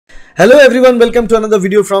Hello everyone, welcome to another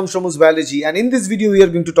video from Shomu's Biology, and in this video we are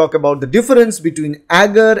going to talk about the difference between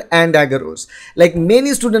agar and agarose. Like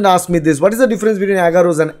many students ask me this, what is the difference between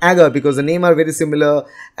agarose and agar, because the name are very similar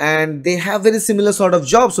and they have very similar sort of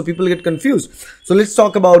jobs, so people get confused. So let's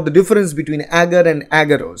talk about the difference between agar and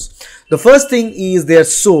agarose. The first thing is their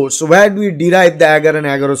source. So where do we derive the agar and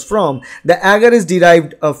agarose from? The agar is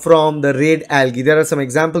derived from the red algae. There are some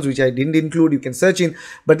examples which I didn't include, you can search in,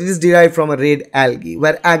 but it is derived from a red algae,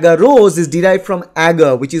 where agarose is derived from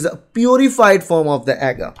agar, which is a purified form of the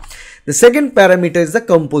agar. The second parameter is the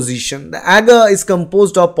composition. The agar is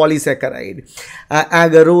composed of polysaccharide,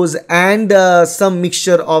 agarose, and some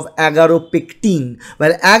mixture of agaropectin,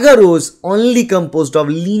 while agarose only composed of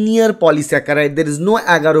linear polysaccharide. There is no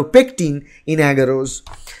agaropectin in agarose.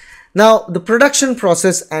 Now, the production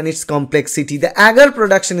process and its complexity. The agar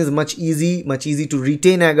production is much easy to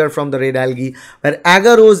retain agar from the red algae, where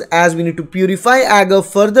agarose, as we need to purify agar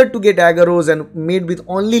further to get agarose and made with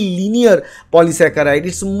only linear polysaccharide,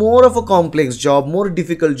 it's more of a complex job, more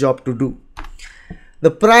difficult job to do.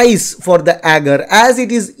 The price for the agar, as it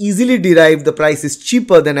is easily derived, the price is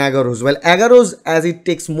cheaper than agarose, while agarose, as it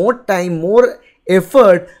takes more time, more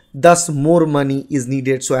effort, thus more money is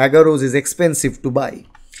needed. So agarose is expensive to buy.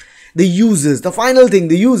 The uses, the final thing,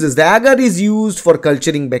 the uses. The agar is used for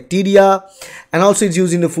culturing bacteria, and also it's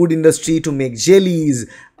used in the food industry to make jellies,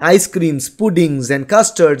 ice creams, puddings and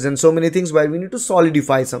custards and so many things where we need to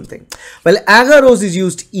solidify something. Well, agarose is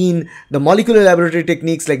used in the molecular laboratory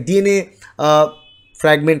techniques like DNA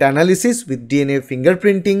fragment analysis with DNA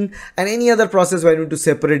fingerprinting and any other process where you need to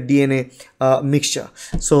separate DNA mixture.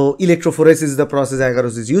 So electrophoresis is the process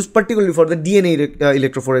agarose is used, particularly for the DNA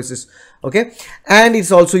electrophoresis. Okay, and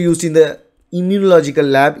it's also used in the immunological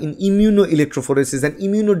lab in immunoelectrophoresis and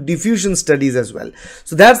immunodiffusion studies as well.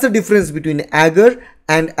 So that's the difference between agar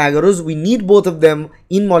and agarose. We need both of them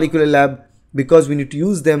in molecular lab because we need to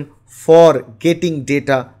use them for getting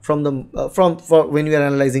data from the for when we are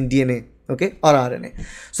analyzing DNA, okay, or RNA.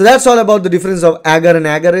 So that's all about the difference of agar and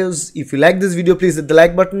agarose. If you like this video, please hit the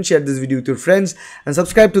like button, share this video with your friends, and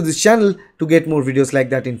subscribe to this channel to get more videos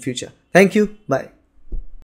like that in future. Thank you. Bye.